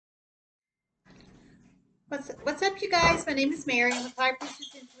What's up, you guys? My name is Mary. I'm with High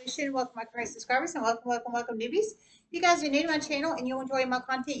Priestess Intuition. Welcome, my current subscribers, and welcome, newbies. If you guys are new to my channel and you enjoy my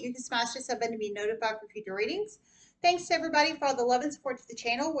content, you can smash the sub button to be notified for future readings. Thanks to everybody for all the love and support to the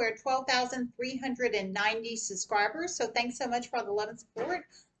channel. We're at 12,390 subscribers, so thanks so much for all the love and support.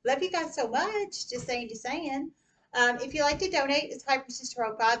 Love you guys so much. Just saying, if you'd like to donate, it's High Priestess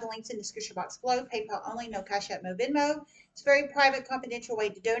Tarot 5. The link's in the description box below. PayPal only, no Cash App, no Venmo. It's a very private, confidential way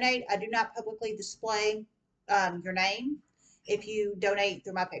to donate. I do not publicly display your name if you donate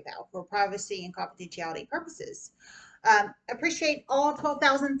through my PayPal for privacy and confidentiality purposes. Appreciate all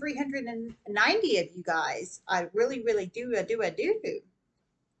 12,390 of you guys. I really, really do. I do.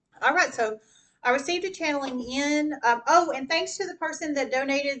 All right, so I received a channeling in. Oh, and thanks to the person that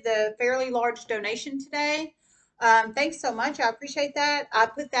donated the fairly large donation today. Thanks so much. I appreciate that. I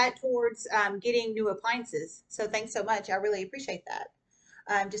put that towards getting new appliances. So thanks so much. I really appreciate that.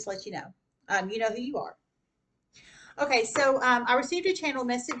 Just let you know. You know who you are. Okay, so I received a channel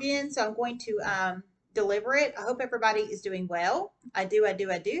message in, so I'm going to deliver it. I hope everybody is doing well. I do.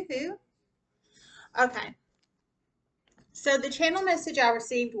 Okay. So the channel message I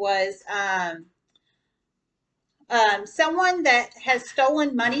received was someone that has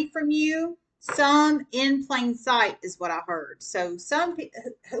stolen money from you, some in plain sight is what I heard. So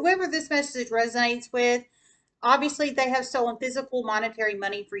whoever this message resonates with, obviously they have stolen physical monetary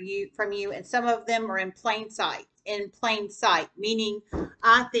money from you, and some of them are in plain sight. In plain sight, meaning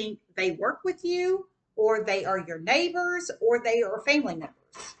I think they work with you, or they are your neighbors, or they are family members.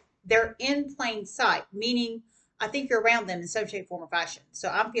 They're in plain sight, meaning I think you're around them in some shape, form, or fashion. So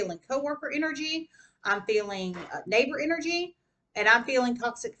I'm feeling coworker energy, I'm feeling neighbor energy, and I'm feeling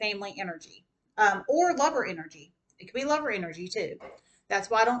toxic family energy, or lover energy. It could be lover energy too. That's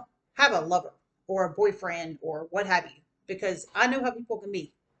why I don't have a lover or a boyfriend or what have you, because I know how people can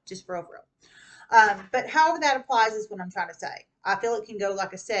be, just for real. But however that applies is what I'm trying to say. I feel it can go,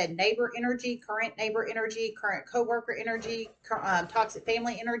 like I said, neighbor energy, current coworker energy, toxic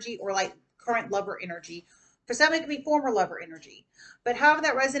family energy, or like current lover energy. For some, it could be former lover energy. But however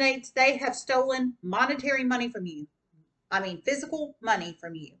that resonates, they have stolen monetary money from you. I mean, physical money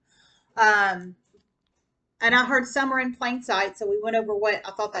from you. And I heard some are in plain sight, so we went over what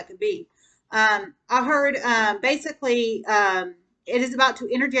I thought that could be. I heard basically it is about to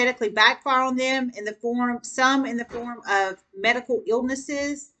energetically backfire on them in the form of medical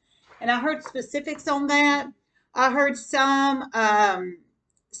illnesses, and I heard specifics on that. I heard some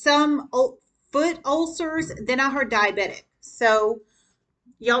foot ulcers. Then I heard diabetic. So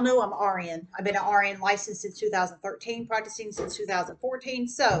y'all know I'm RN. I've been an RN licensed since 2013, practicing since 2014.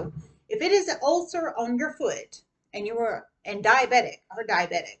 So if it is an ulcer on your foot and diabetic, I heard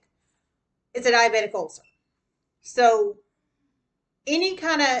diabetic. It's a diabetic ulcer. So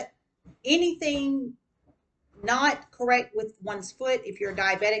anything not correct with one's foot, if you're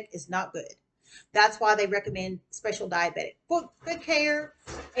diabetic, is not good. That's why they recommend special diabetic foot care.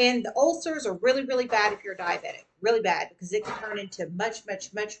 And the ulcers are really, really bad if you're diabetic. Really bad, because it can turn into much,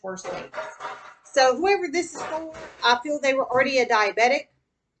 much, much worse things. So whoever this is for, I feel they were already a diabetic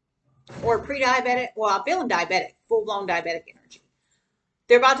or pre-diabetic. Well, I'm feeling diabetic, full-blown diabetic energy.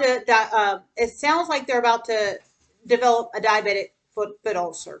 They're about to, it sounds like they're about to develop a diabetic foot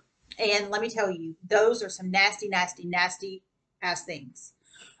ulcer. And let me tell you, those are some nasty, nasty, nasty ass things.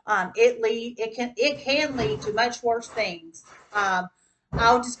 It can lead to much worse things.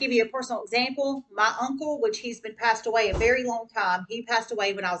 I'll just give you a personal example. My uncle, which he's been passed away a very long time, he passed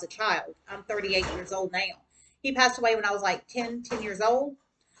away when I was a child. I'm 38 years old now. He passed away when I was like 10 years old.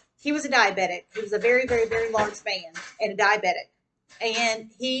 He was a diabetic. He was a very, very, very large man and a diabetic. And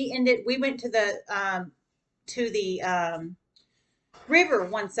we went to the river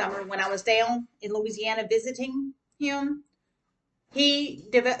one summer when I was down in Louisiana visiting him. He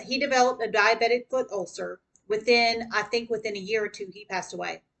developed a diabetic foot ulcer. Within a year or two, he passed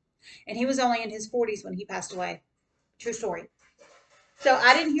away. And he was only in his 40s when he passed away. True story. So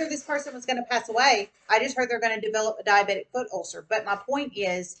I didn't hear this person was going to pass away. I just heard they're going to develop a diabetic foot ulcer. But my point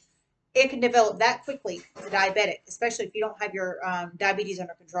is, it can develop that quickly as a diabetic, especially if you don't have your diabetes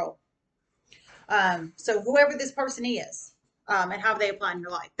under control. So whoever this person is, and how they apply in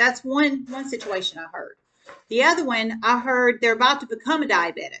your life. That's one situation I heard. The other one, I heard they're about to become a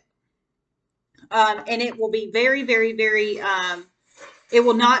diabetic. And it will be very, very, very, it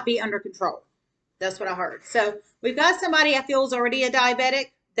will not be under control. That's what I heard. So we've got somebody I feel is already a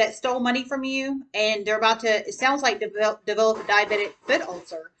diabetic that stole money from you, and they're about to, it sounds like, develop a diabetic foot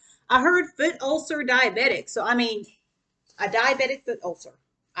ulcer. I heard foot ulcer diabetic. So, I mean, a diabetic foot ulcer.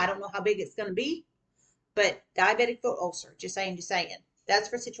 I don't know how big it's going to be, but diabetic foot ulcer. Just saying. That's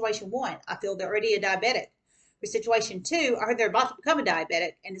for situation one. I feel they're already a diabetic. For situation 2, I heard they're about to become a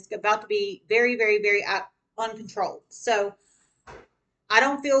diabetic, and it's about to be very, very, very uncontrolled. So I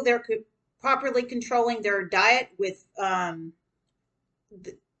don't feel they're properly controlling their diet with the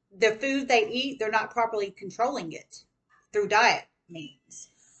food they eat. They're not properly controlling it through diet means.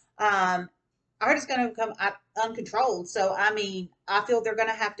 I heard it's going to become uncontrolled. So, I mean, I feel they're going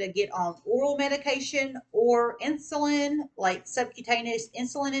to have to get on oral medication or insulin, like subcutaneous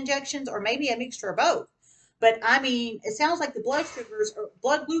insulin injections, or maybe a mixture of both. But I mean, it sounds like the blood sugars or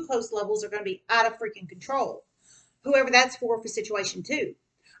blood glucose levels are going to be out of freaking control. Whoever that's for situation 2.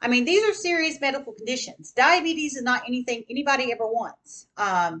 I mean, these are serious medical conditions. Diabetes is not anything anybody ever wants.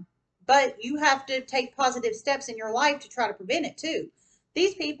 But you have to take positive steps in your life to try to prevent it too.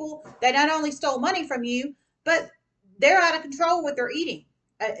 These people, they not only stole money from you, but they're out of control with their eating,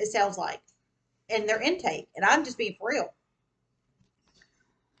 it sounds like, and their intake. And I'm just being for real.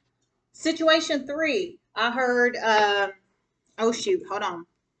 Situation 3, I heard, oh shoot, hold on.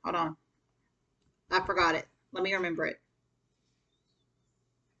 I forgot it. Let me remember it.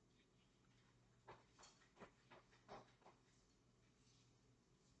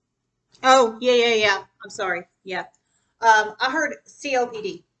 Oh, yeah. I'm sorry. Yeah. I heard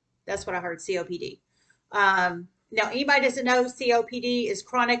COPD. That's what I heard, COPD. Now, anybody doesn't know, COPD is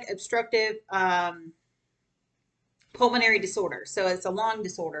chronic obstructive pulmonary disorder. So it's a lung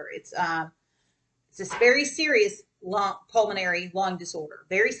disorder. It's a very serious pulmonary lung disorder.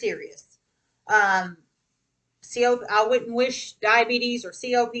 Very serious. I wouldn't wish diabetes or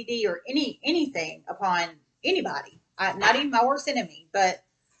COPD or anything upon anybody. Not even my worst enemy, but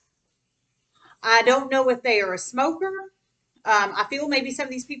I don't know if they are a smoker. I feel maybe some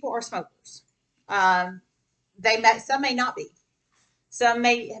of these people are smokers. Um, some may not be. Some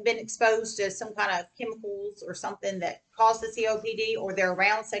may have been exposed to some kind of chemicals or something that caused the COPD, or they're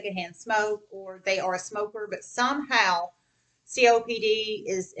around secondhand smoke, or they are a smoker. But somehow, COPD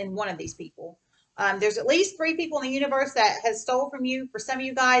is in one of these people. There's at least 3 people in the universe that has stole from you. For some of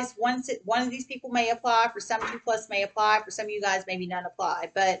you guys, one of these people may apply. For some, 2 plus may apply. For some of you guys, maybe none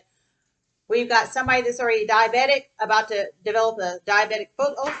apply. But we've got somebody that's already diabetic, about to develop a diabetic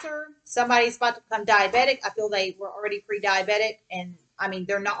foot ulcer. Somebody's about to become diabetic. I feel they were already pre-diabetic, and I mean,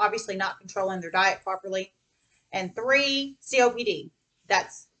 they're not obviously not controlling their diet properly. And 3, COPD.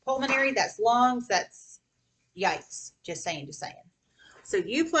 That's pulmonary, that's lungs, that's yikes. Just saying. So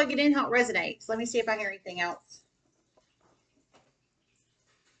you plug it in how it resonates. Let me see if I hear anything else.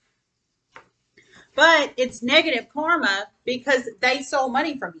 But it's negative karma because they stole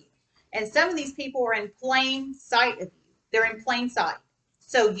money from you. And some of these people are in plain sight of you. They're in plain sight.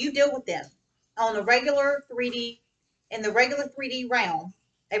 So you deal with them on a regular 3D, in the regular 3D realm,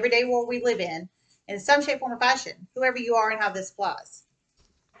 everyday world we live in some shape, form, or fashion, whoever you are and how this applies.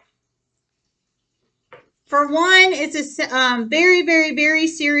 For one, it's a very, very, very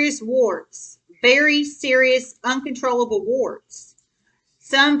serious warts. Very serious, uncontrollable warts.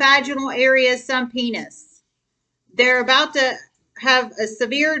 Some vaginal areas, some penis. They're about to have a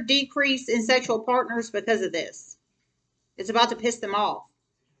severe decrease in sexual partners because of this. It's about to piss them off.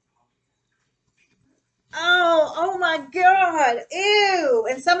 Oh my God. Ew.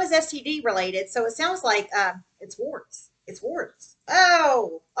 And some is STD related. So it sounds like it's warts. It's warts.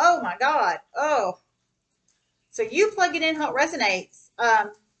 Oh my God. Oh. So you plug it in how it resonates.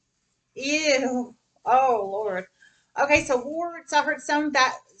 Ew. Oh Lord. Okay, so warts, I heard some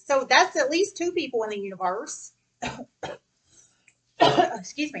that, so that's at least 2 people in the universe.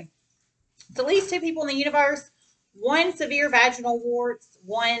 Excuse me. It's at least 2 people in the universe. 1 severe vaginal warts,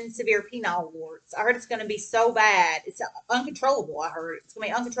 1 severe penile warts. I heard it's going to be so bad. It's uncontrollable. I heard it's going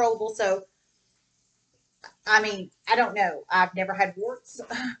to be uncontrollable. So, I mean, I don't know. I've never had warts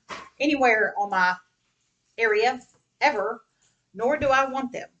anywhere on my area ever, nor do I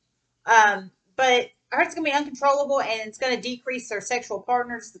want them. But I heard it's going to be uncontrollable, and it's going to decrease their sexual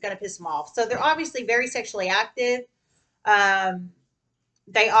partners. It's going to piss them off. So they're obviously very sexually active.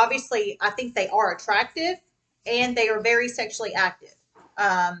 They obviously, I think they are attractive, and they are very sexually active.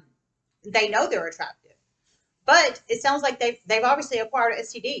 They know they're attractive, but it sounds like they've obviously acquired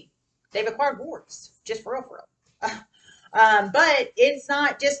STD. They've acquired warts, just for real. But it's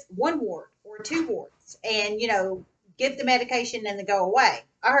not just 1 wart or 2 warts, and give the medication and then go away.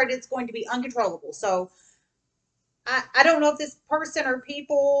 I heard it's going to be uncontrollable. So I don't know if this person or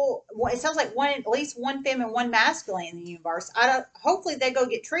people, it sounds like at least 1 femme and 1 masculine in the universe. Hopefully they go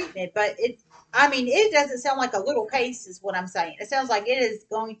get treatment, but it doesn't sound like a little case is what I'm saying. It sounds like it is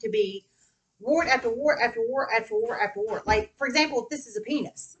going to be wart after wart after wart after wart after wart. Like, for example, if this is a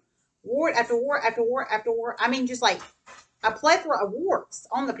penis, wart after wart after wart after wart. I mean, just like a plethora of warts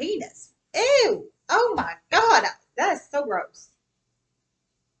on the penis. Ew. Oh my God, that is so gross.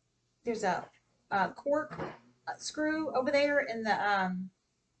 There's a cork screw over there in the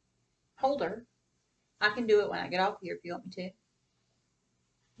holder. I can do it when I get off here if you want me to.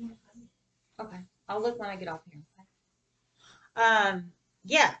 Okay, I'll look when I get off here.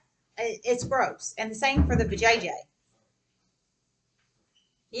 Yeah, it's gross, and the same for the vajayjay.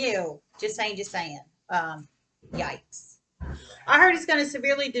 Ew, just saying, just saying. Yikes. I heard it's going to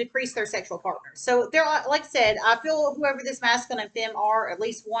severely decrease their sexual partners. So there, like I said, I feel whoever this masculine and femme are, at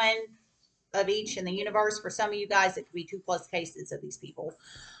least one of each in the universe. For some of you guys, it could be 2+ cases of these people.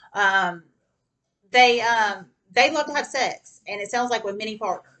 Um, they love to have sex, and it sounds like with many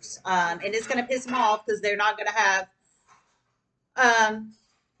partners. And it's going to piss them off because they're not going to have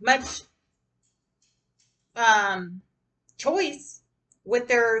much choice with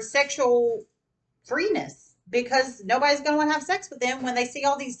their sexual freeness because nobody's going to want to have sex with them when they see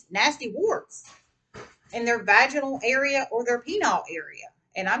all these nasty warts in their vaginal area or their penile area.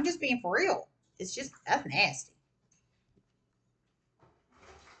 And I'm just being for real. It's just, that's nasty.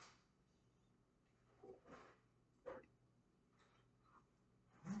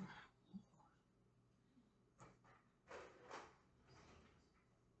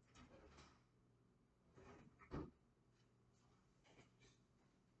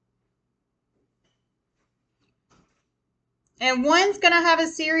 And one's going to have a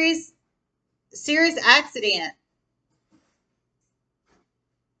serious accident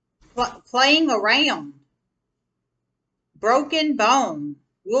playing around. Broken bone.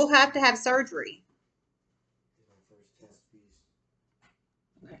 We'll have to have surgery.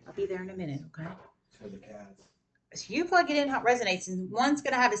 Okay, I'll be there in a minute, okay? For the cats. So you plug it in how it resonates, and one's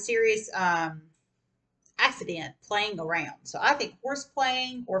going to have a serious accident playing around. So I think horse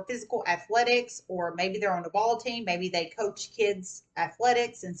playing or physical athletics, or maybe they're on a ball team, maybe they coach kids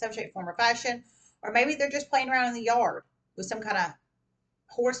athletics in some shape, form, or fashion, or maybe they're just playing around in the yard with some kind of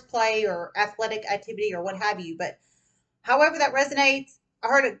horse play or athletic activity or what have you. But however that resonates, I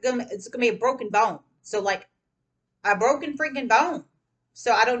heard it's going to be a broken bone. So like a broken freaking bone.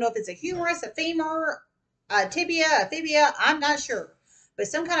 So I don't know if it's a humerus, a femur, a tibia, a fibia. I'm not sure, but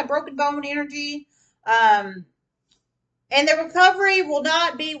some kind of broken bone energy. And the recovery will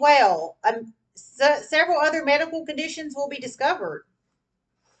not be well. Several other medical conditions will be discovered.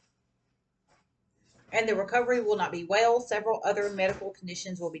 And the recovery will not be well. Several other medical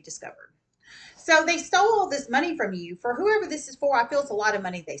conditions will be discovered. So they stole all this money from you. For whoever this is for, I feel it's a lot of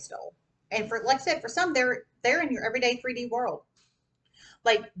money they stole. And for, like I said, for some, they're in your everyday 3D world.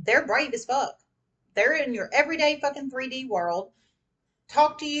 Like, they're brave as fuck. They're in your everyday fucking 3D world.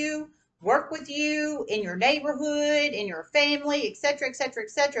 Talk to you, work with you in your neighborhood, in your family, etc., etc.,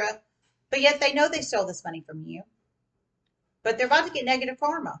 etc. But yet they know they stole this money from you. But they're about to get negative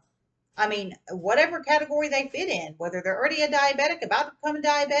karma. I mean, whatever category they fit in, whether they're already a diabetic, about to become a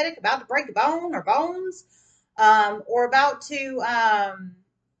diabetic, about to break a bone or bones, or about to um,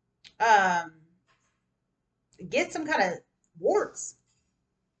 get some kind of warts,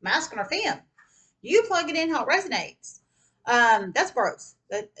 masculine or femme. You plug it in how it resonates. That's gross.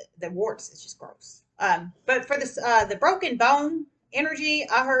 The warts is just gross. But for this, the broken bone energy,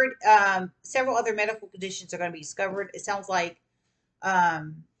 I heard several other medical conditions are going to be discovered. It sounds like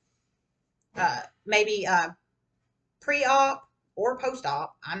um, maybe pre-op or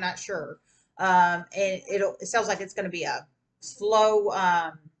post-op. I'm not sure. And it sounds like it's going to be a slow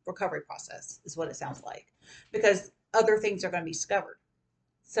recovery process, is what it sounds like, because other things are going to be discovered.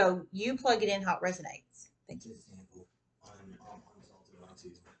 So you plug it in how it resonates. Thank you.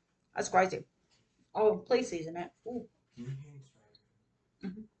 That's crazy. Oh, please season it. Ooh.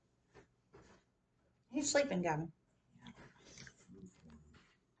 Mm-hmm. He's sleeping, Gavin.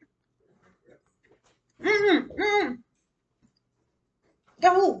 Mm-hmm.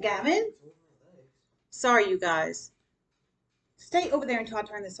 Go, Gavin. Sorry, you guys. Stay over there until I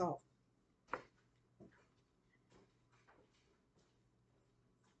turn this off.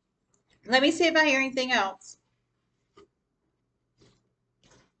 Let me see if I hear anything else.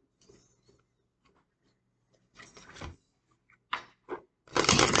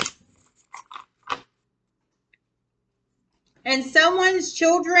 And someone's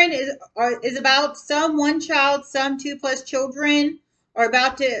children is about some one child, some 2+ children are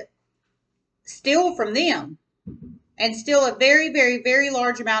about to steal from them and steal a very, very, very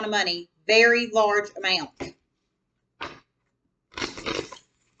large amount of money. Very large amount.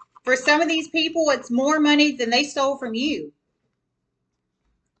 For some of these people, it's more money than they stole from you.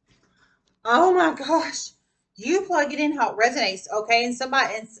 Oh my gosh. You plug it in how it resonates, okay? And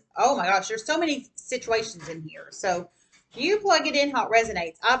oh my gosh, there's so many situations in here. So you plug it in how it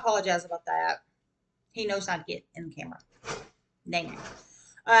resonates. I apologize about that. He knows not to get in the camera. Dang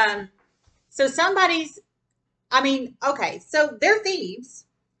it. So somebody's, I mean, okay, so they're thieves.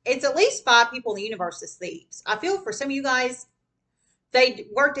 It's at least 5 people in the universe as thieves. I feel for some of you guys, they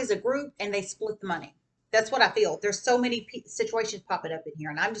worked as a group and they split the money. That's what I feel. There's so many situations popping up in here,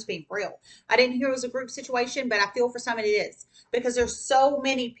 and I'm just being real. I didn't hear it was a group situation, but I feel for some it is because there's so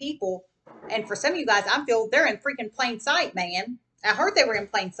many people, and for some of you guys, I feel they're in freaking plain sight, man. I heard they were in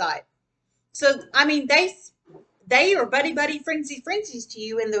plain sight. So I mean, they are buddy frenzies to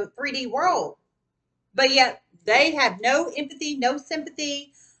you in the 3D world, but yet they have no empathy, no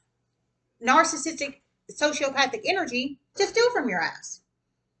sympathy, narcissistic, sociopathic energy to steal from your ass.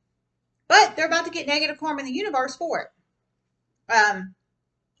 But they're about to get negative karma in the universe for it.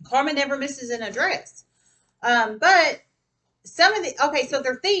 Karma never misses an address. But some of the, okay, so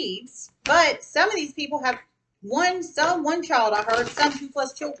they're thieves, but some of these people have one child, I heard, some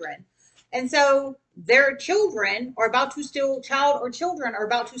 2+ children. And so their children are about to steal, child or children are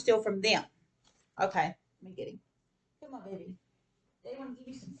about to steal from them. Okay, let me get him. Come on, baby. They want to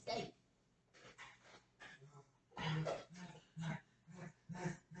give you some steak.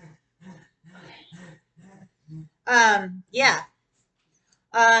 Yeah.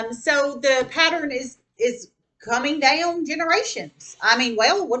 So the pattern is coming down generations. I mean,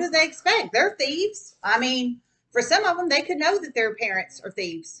 well, what do they expect? They're thieves. I mean, for some of them, they could know that their parents are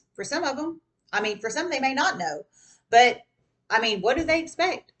thieves. For some of them, I mean, for some they may not know. But I mean, what do they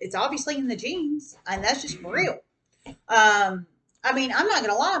expect? It's obviously in the genes, and that's just real. I mean, I'm not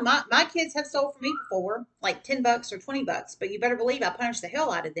gonna lie, my kids have stole from me before, like $10 or $20, but you better believe I punished the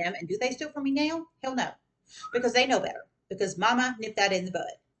hell out of them. And do they steal from me now? Hell no. Because they know better. Because mama nipped that in the bud.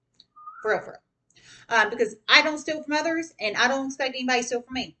 For real, for real. Because I don't steal from others, and I don't expect anybody to steal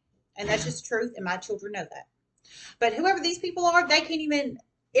from me. And that's just the truth, and my children know that. But whoever these people are, they can't even,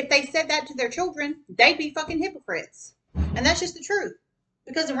 if they said that to their children, they'd be fucking hypocrites. And that's just the truth.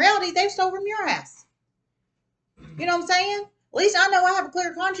 Because in reality, they've stolen from your ass. You know what I'm saying? At least I know I have a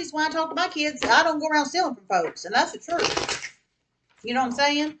clear conscience when I talk to my kids. I don't go around stealing from folks, and that's the truth. You know what I'm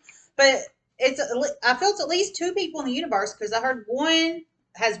saying? But I feel it's at least 2 people in the universe because I heard one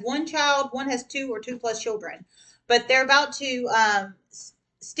has 1 child, one has 2 or 2+ children, but they're about to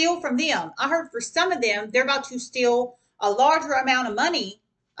steal from them. I heard for some of them they're about to steal a larger amount of money.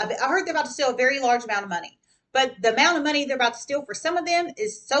 I heard they're about to steal a very large amount of money, but the amount of money they're about to steal for some of them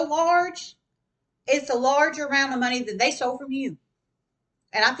is so large. It's a larger amount of money than they stole from you.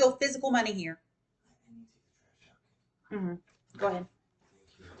 And I feel physical money here. Mm-hmm. Go ahead.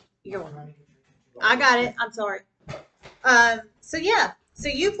 You're welcome. I got it. I'm sorry. So yeah. So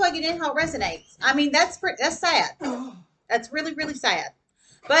you plug it in how it resonates. I mean, that's sad. That's really, really sad.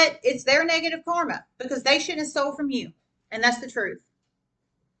 But it's their negative karma because they shouldn't have stole from you. And that's the truth.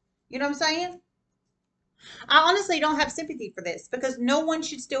 You know what I'm saying? I honestly don't have sympathy for this because no one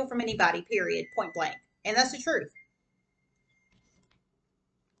should steal from anybody, period, point blank. And that's the truth.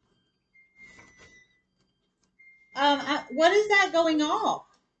 What is that going off?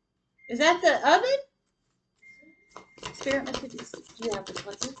 Is that the oven? Spirit messages. Do you have the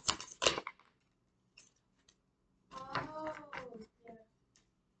bucket?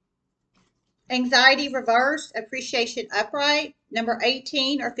 Anxiety reversed, appreciation upright. Number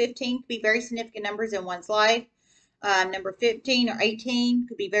 18 or 15 could be very significant numbers in one's life. Number 15 or 18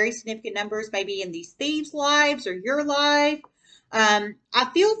 could be very significant numbers maybe in these thieves' lives or your life. I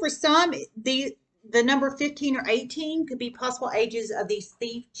feel for some, the number 15 or 18 could be possible ages of these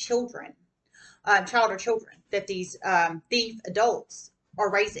thief children, child or children that these thief adults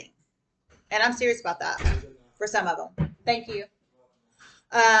are raising. And I'm serious about that for some of them. Thank you.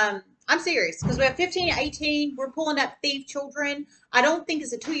 I'm serious because we have 15 and 18. We're pulling up thief children. I don't think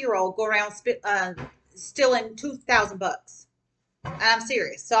as a 2-year-old go around stealing $2,000. I'm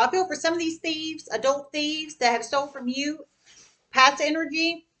serious. So I feel for some of these thieves, adult thieves that have stolen from you, past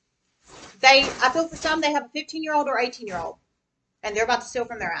energy. I feel for some they have a 15-year-old or 18-year-old, and they're about to steal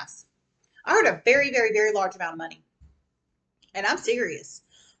from their ass. I heard a very, very, very large amount of money, and I'm serious.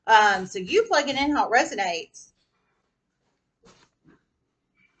 So you plug it in how it resonates.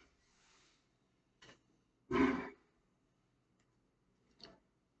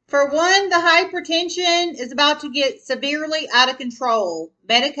 For one, the hypertension is about to get severely out of control.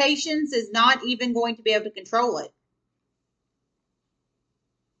 Medications is not even going to be able to control it.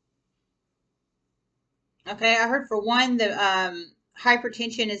 Okay, I heard for one, the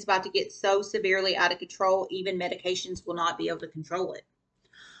hypertension is about to get so severely out of control, even medications will not be able to control it.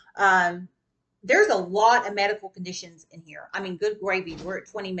 There's a lot of medical conditions in here. I mean, good gravy. We're at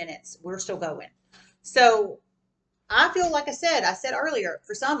 20 minutes. We're still going. So I feel like I said earlier,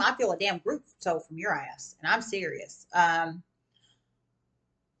 for some, I feel a damn group stole from your ass, and I'm serious.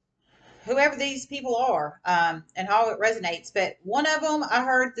 Whoever these people are, and how it resonates. But one of them, I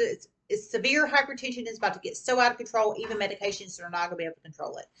heard that it's severe hypertension is about to get so out of control, even medications are not going to be able to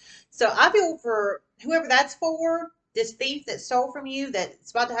control it. So I feel for whoever that's for, this thief that stole from you,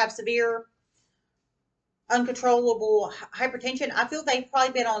 that's about to have severe, uncontrollable hypertension. I feel they've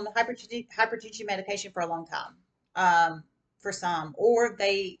probably been on hypertension medication for a long time, for some, or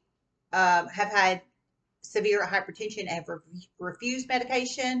they have had severe hypertension and have refused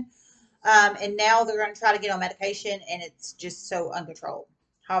medication. And now they're going to try to get on medication, and it's just so uncontrolled.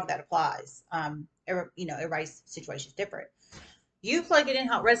 However that applies. Everybody's situation is different. You plug it in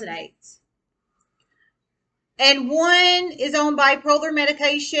how it resonates. And one is on bipolar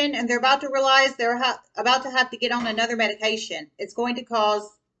medication, and they're about to realize they're about to have to get on another medication. It's going to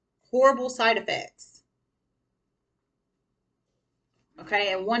cause horrible side effects.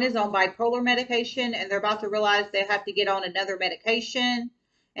 Okay, and one is on bipolar medication, and they're about to realize they have to get on another medication.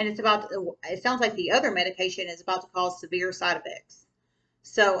 And it sounds like the other medication is about to cause severe side effects.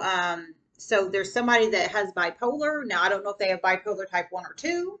 So there's somebody that has bipolar. Now, I don't know if they have bipolar type 1 or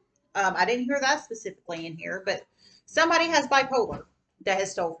 2. I didn't hear that specifically in here, but somebody has bipolar that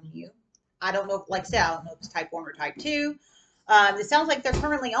has stolen from you. I don't know, like I said, I don't know if it's type 1 or type 2. It sounds like they're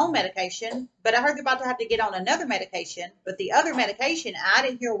currently on medication, but I heard they're about to have to get on another medication. But the other medication, I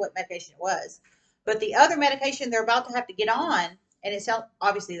didn't hear what medication it was, but the other medication they're about to have to get on, and it sounds,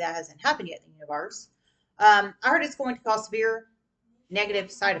 obviously that hasn't happened yet in the universe. I heard it's going to cause severe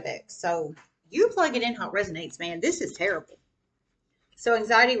negative side effects. So you plug it in how it resonates, man. This is terrible. So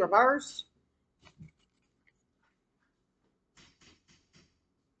anxiety reversed.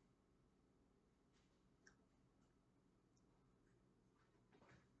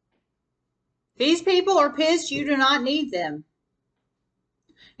 These people are pissed you do not need them.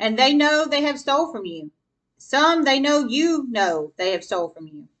 And they know they have stole from you. Some they know they have stole from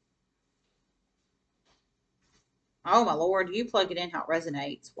you. Oh my Lord, you plug it in how it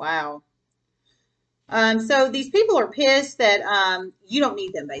resonates. Wow. So these people are pissed that you don't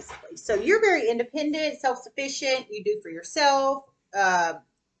need them, basically. So you're very independent, self-sufficient. You do for yourself. You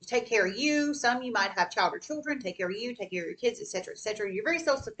take care of you. Some you might have child or children. Take care of you. Take care of your kids, etc., etc. You're very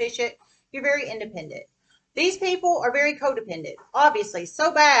self-sufficient. You're very independent. These people are very codependent. Obviously,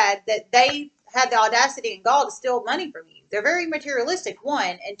 so bad that they had the audacity and gall to steal money from you. They're very materialistic.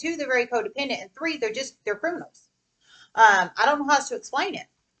 1, and 2, they're very codependent, and 3, they're criminals. I don't know how else to explain it.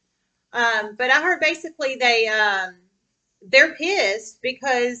 But I heard basically they're pissed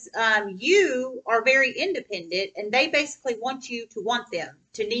because you are very independent, and they basically want you to want them,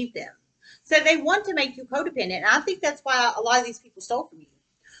 to need them. So they want to make you codependent, and I think that's why a lot of these people stole from you,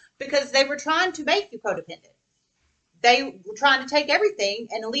 because they were trying to make you codependent. They were trying to take everything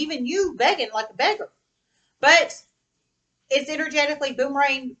and leaving you begging like a beggar. But it's energetically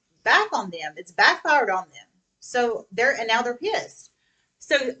boomerang back on them. It's backfired on them. So now they're pissed.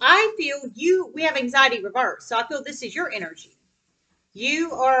 So I feel we have anxiety reverse. So I feel this is your energy.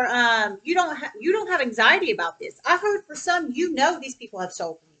 You are, you don't have anxiety about this. I heard for some, these people have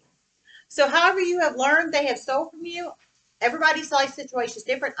stole from you. So however you have learned they have stole from you, everybody's life situation is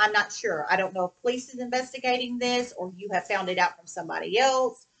different. I'm not sure. I don't know if police is investigating this, or you have found it out from somebody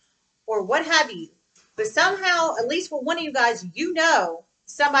else, or what have you. But somehow, at least for one of you guys,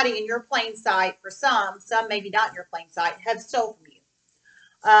 somebody in your plain sight, for some maybe not in your plain sight, have stole from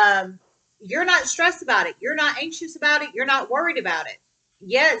you. You're not stressed about it. You're not anxious about it. You're not worried about it.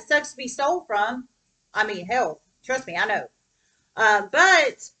 Yeah, it sucks to be stole from. I mean, hell, trust me, I know.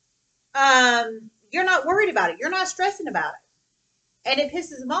 But you're not worried about it. You're not stressing about it. And it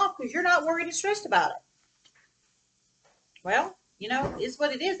pisses them off because you're not worried and stressed about it. Well, it's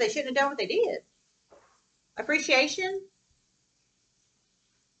what it is. They shouldn't have done what they did. Appreciation.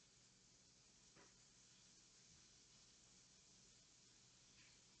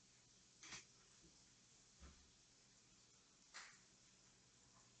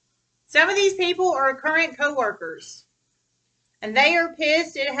 Some of these people are current coworkers, and they are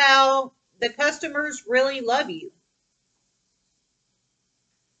pissed at how the customers really love you.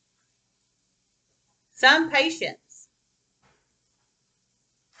 Some patients.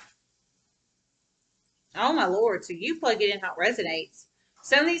 Oh my Lord. So you plug it in how it resonates.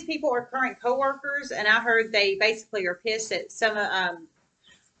 Some of these people are current coworkers, and I heard they basically are pissed that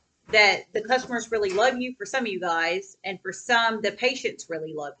that the customers really love you, for some of you guys, and for some, the patients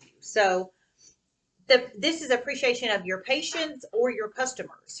really love you. So this is appreciation of your patients or your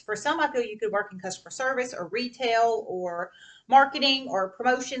customers. For some, I feel you could work in customer service or retail or marketing or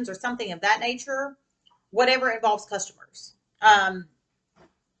promotions or something of that nature. whatever involves customers.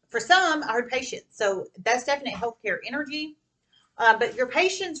 For some, I heard patients. So that's definite healthcare energy. But your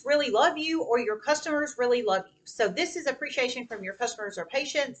patients really love you, or your customers really love you. So this is appreciation from your customers or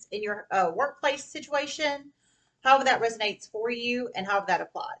patients in your workplace situation, however that resonates for you and however that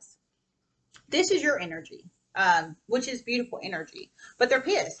applies. This is your energy, which is beautiful energy. But they're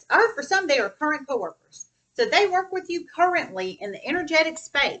pissed. I heard for some, they are current coworkers. So they work with you currently in the energetic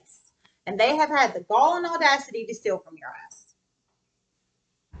space, and they have had the gall and audacity to steal from your ass.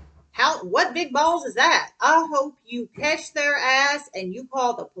 What big balls is that? I hope you catch their ass and you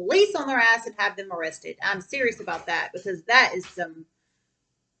call the police on their ass and have them arrested. I'm serious about that, because that is some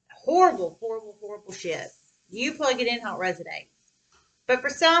horrible, horrible, horrible shit. You plug it in how it resonates. But for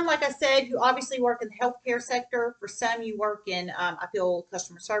some, like I said, you obviously work in the healthcare sector. For some, you work in, I feel,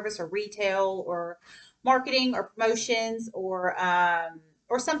 customer service or retail or marketing or promotions or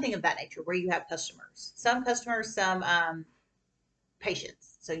something of that nature where you have customers. Some customers, some patients.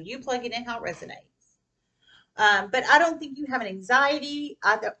 So you plug it in how it resonates. But I don't think you have an anxiety.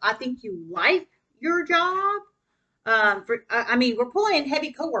 I think you like your job. I mean, we're pulling in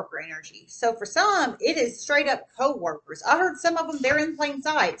heavy coworker energy. So for some, it is straight up coworkers. I heard some of them, they're in plain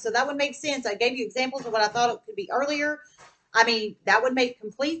sight. So that would make sense. I gave you examples of what I thought it could be earlier. I mean, that would make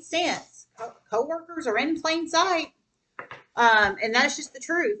complete sense. Coworkers are in plain sight. And that's just the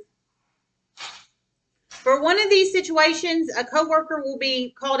truth. For one of these situations, a coworker will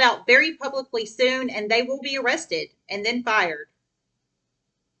be called out very publicly soon, and they will be arrested and then fired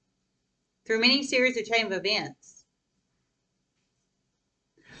through many series of chain of events.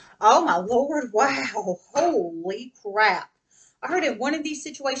 Oh my Lord, wow, holy crap. I heard in one of these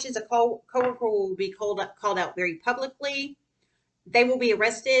situations, a coworker will be called out very publicly. They will be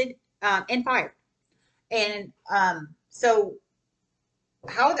arrested and fired. And so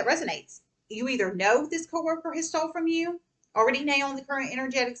how that resonates. You either know this coworker has stole from you, already know in the current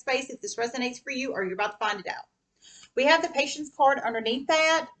energetic space if this resonates for you, or you're about to find it out. We have the patience card underneath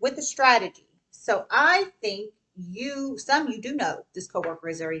that with the strategy. So I think some you do know this coworker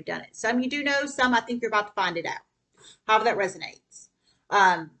has already done it. Some you do know, some I think you're about to find it out. However that resonates.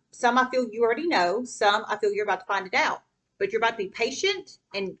 Some I feel you already know, some I feel you're about to find it out. But you're about to be patient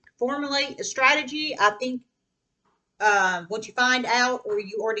and formulate a strategy. I think once you find out, or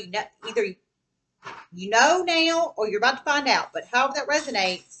you already know, either you know now or you're about to find out. But however that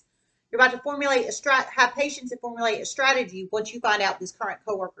resonates, you're about to formulate have patience and formulate a strategy once you find out this current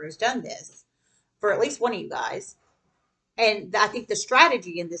coworker has done this for at least one of you guys. And I think the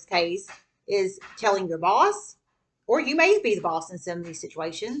strategy in this case is telling your boss, or you may be the boss in some of these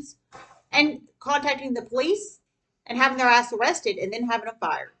situations, and contacting the police and having their ass arrested and then having them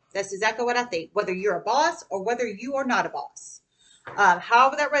fired. That's exactly what I think, whether you're a boss or whether you are not a boss.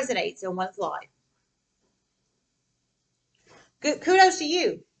 However that resonates in one's life. Good, kudos to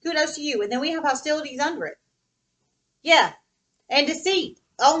you. Kudos to you. And then we have hostilities under it. Yeah. And deceit.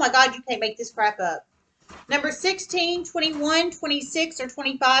 Oh my God, you can't make this crap up. Number 16, 21, 26, or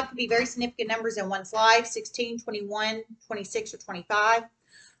 25 could be very significant numbers in one's life. 16, 21, 26, or 25.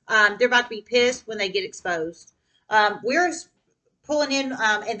 They're about to be pissed when they get exposed. We're pulling in,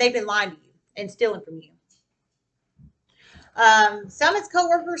 and they've been lying to you and stealing from you. Some it's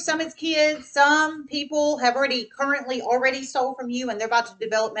coworkers, some it's kids, some people have currently stole from you, and they're about to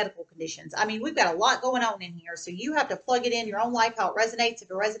develop medical conditions. I mean, we've got a lot going on in here, so you have to plug it in your own life how it resonates, if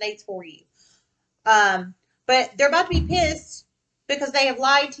it resonates for you. But they're about to be pissed because they have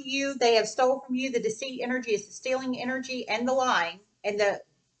lied to you, they have stolen from you. The deceit energy is the stealing energy and the lying and the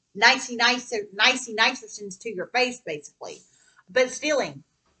nicey nicersons to your face, basically, but stealing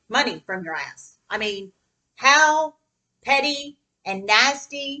money from your ass. I mean, how petty and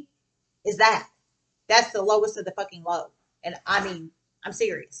nasty is that? That's the lowest of the fucking low. And I mean, I'm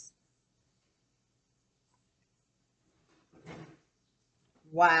serious.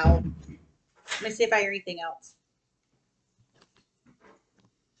 Wow. Let me see if I hear anything else.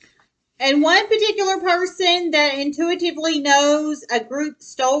 And one particular person that intuitively knows a group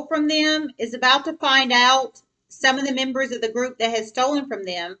stole from them is about to find out some of the members of the group that has stolen from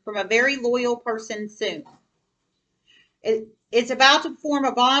them from a very loyal person soon. It's about to form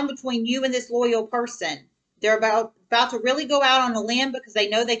a bond between you and this loyal person. They're about to really go out on a limb because they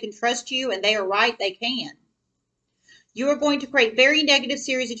know they can trust you, and they are right, they can. You are going to create very negative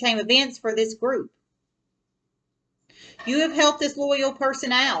series of chain events for this group. You have helped this loyal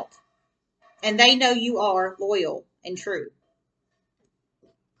person out, and they know you are loyal and true.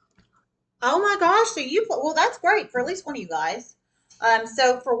 Oh my gosh, so well, that's great for at least one of you guys.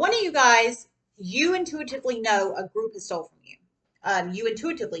 So for one of you guys, you intuitively know a group has stole from you. You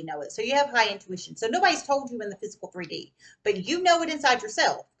intuitively know it. So you have high intuition. So nobody's told you in the physical 3D, but you know it inside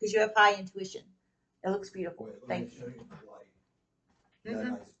yourself because you have high intuition. It looks beautiful. Wait, let Thank me you. show you the light. That Hmm.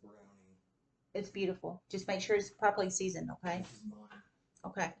 nice brownie. It's beautiful. Just make sure it's properly seasoned, okay? This is mine.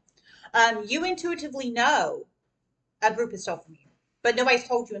 Okay. You intuitively know a group is stole from you, but nobody's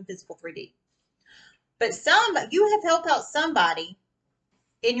told you in physical 3D. But you have helped out somebody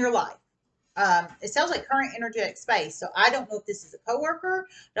in your life. It sounds like current energetic space. So I don't know if this is a coworker.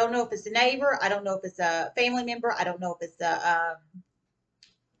 I don't know if it's a neighbor. I don't know if it's a family member. I don't know if it's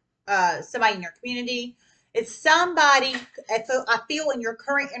somebody in your community. It's somebody. I feel in your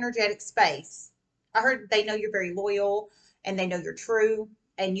current energetic space. I heard they know you're very loyal and they know you're true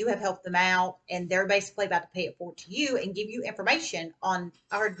and you have helped them out and they're basically about to pay it forward to you and give you information on.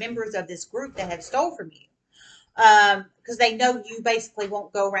 I heard members of this group that have stole from you because they know you basically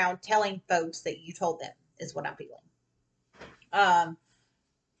won't go around telling folks that you told them is what I'm feeling. Um,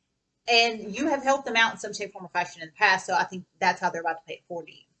 and you have helped them out in some shape, form, or fashion in the past, so I think that's how they're about to pay it forward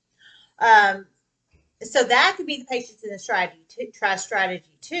to you. Um, so that could be the patience and the strategy. Try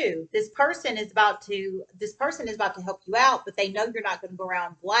strategy too. This person is about to help you out, but they know you're not going to go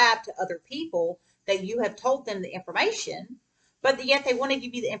around blab to other people that you have told them the information, but yet they want to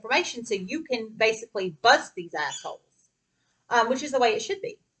give you the information so you can basically bust these assholes, which is the way it should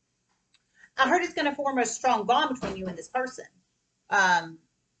be. I heard it's going to form a strong bond between you and this person. Um,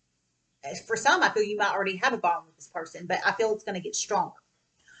 for some, I feel you might already have a bond with this person, but I feel it's going to get stronger,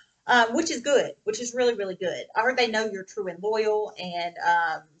 which is good, which is really, really good. I heard they know you're true and loyal, and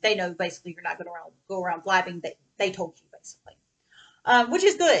they know basically you're not going to go around blabbing that they told you, basically, which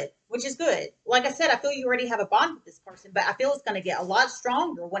is good, which is good. Like I said, I feel you already have a bond with this person, but I feel it's going to get a lot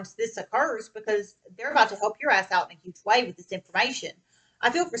stronger once this occurs because they're about to help your ass out in a huge way with this information. I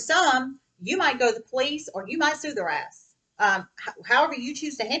feel for some, you might go to the police or you might sue their ass. However you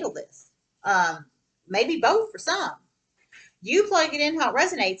choose to handle this. Maybe both for some. You plug it in how it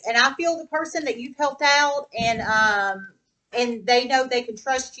resonates, and I feel the person that you've helped out, and they know they can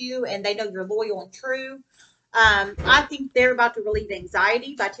trust you, and they know you're loyal and true. I think they're about to relieve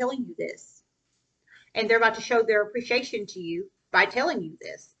anxiety by telling you this, and they're about to show their appreciation to you by telling you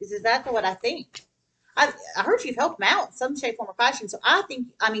this. This is exactly what I think. I heard you've helped them out in some shape, form, or fashion. So I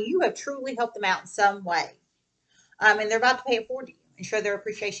mean, you have truly helped them out in some way. And they're about to pay it forward to you and show their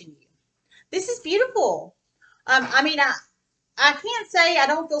appreciation to you. This is beautiful. I mean, I can't say I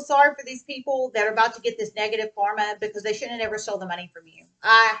don't feel sorry for these people that are about to get this negative karma because they shouldn't have ever stole the money from you.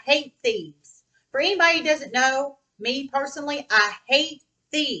 I hate thieves. For anybody who doesn't know me personally, I hate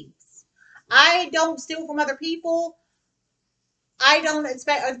thieves. I don't steal from other people. I don't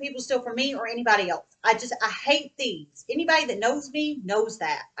expect other people to steal from me or anybody else. I hate thieves. Anybody that knows me knows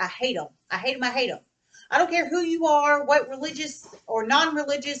that. I hate them. I hate them. I hate them. I don't care who you are, what religious or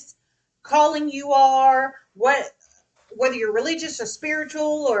non-religious calling you are, whether you're religious or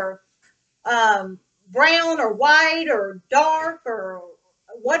spiritual or um, brown or white or dark or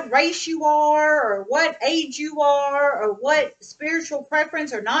what race you are or what age you are or what spiritual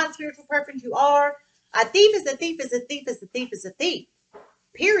preference or non-spiritual preference you are. A thief is a thief is a thief is a thief is a thief.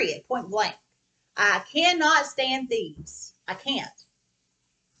 Period. Point blank. I cannot stand thieves. I can't.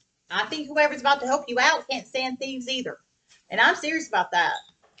 I think whoever's about to help you out can't stand thieves either. And I'm serious about that.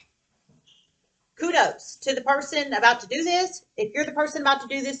 Kudos to the person about to do this. If you're the person about to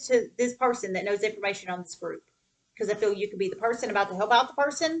do this to this person that knows information on this group, because I feel you could be the person about to help out the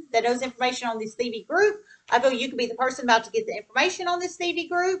person that knows information on this thievy group. I feel you could be the person about to get the information on this thievy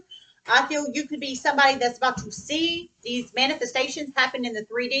group. I feel you could be somebody that's about to see these manifestations happen in the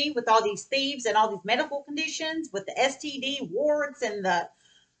 3D with all these thieves and all these medical conditions, with the STD warts and the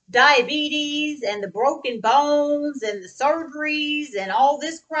diabetes and the broken bones and the surgeries and all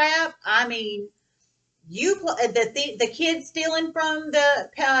this crap. I mean, the kids stealing from the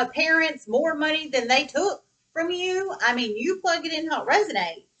parents more money than they took from you. I mean, you plug it in how it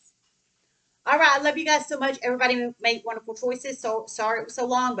resonates. All right, I love you guys so much. Everybody made wonderful choices. So sorry it was so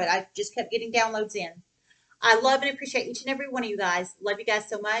long, but I just kept getting downloads in. I love and appreciate each and every one of you guys. Love you guys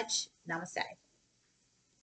so much. Namaste.